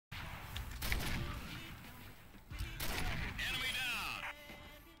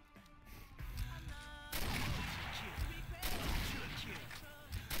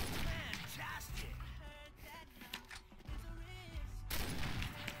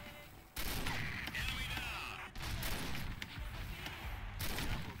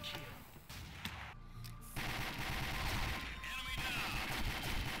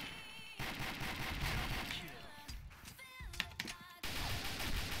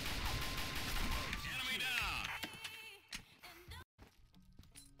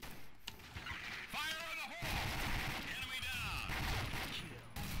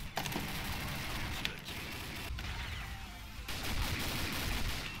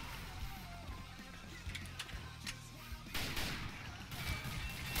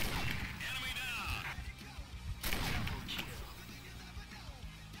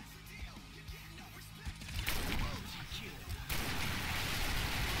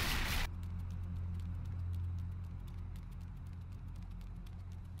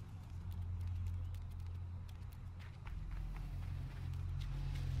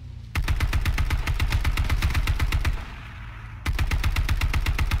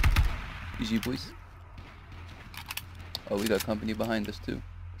GG, boys. Oh, we got company behind us, too.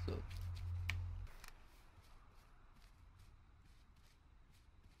 What's up?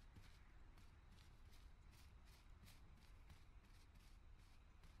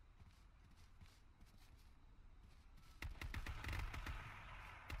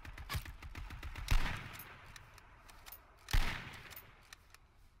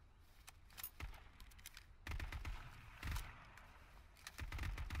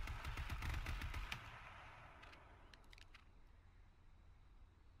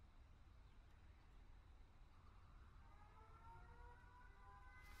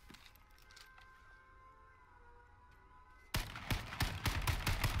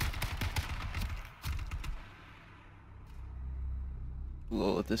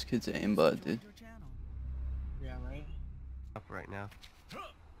 Lol, this kid's aimbot, dude. Yeah, right? Up right now.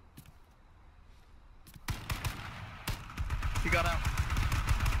 He got out.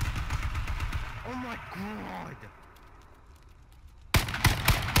 Oh my god!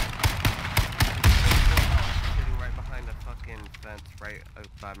 Sitting right behind the fucking fence, right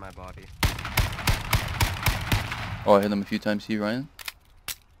outside my body. Oh, I hit him a few times here, Ryan.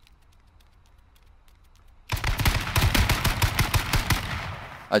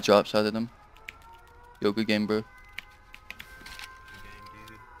 I drop shotted him. Yo, good game, bro. Good game,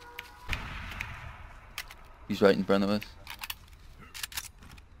 dude. He's right in front of us.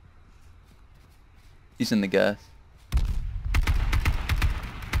 He's in the gas.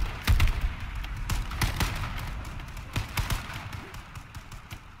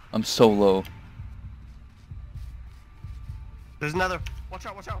 I'm so low. There's another. Watch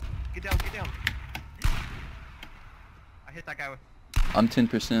out, watch out. Get down, get down. I hit that guy with. I'm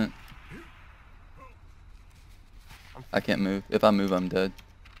 10%. I can't move. If I move, I'm dead.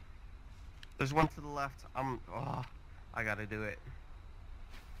 There's one to the left. Oh, I gotta do it.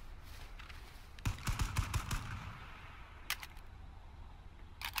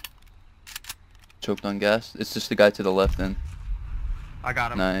 Choked on gas. It's just the guy to the left then. I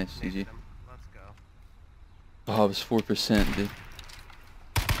got him. Nice, Naded GG. him. Let's go. Oh, I was 4%, dude.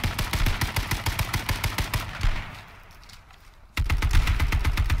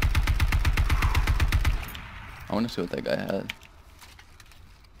 I want to see what that guy had. I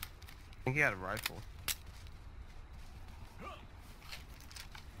think he had a rifle.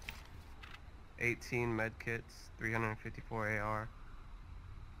 18 med kits, 354 AR,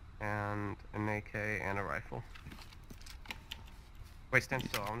 and an AK and a rifle. Wait, stand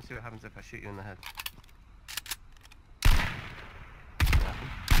still. I want to see what happens if I shoot you in the head.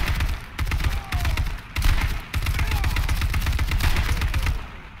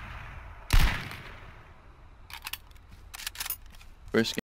 First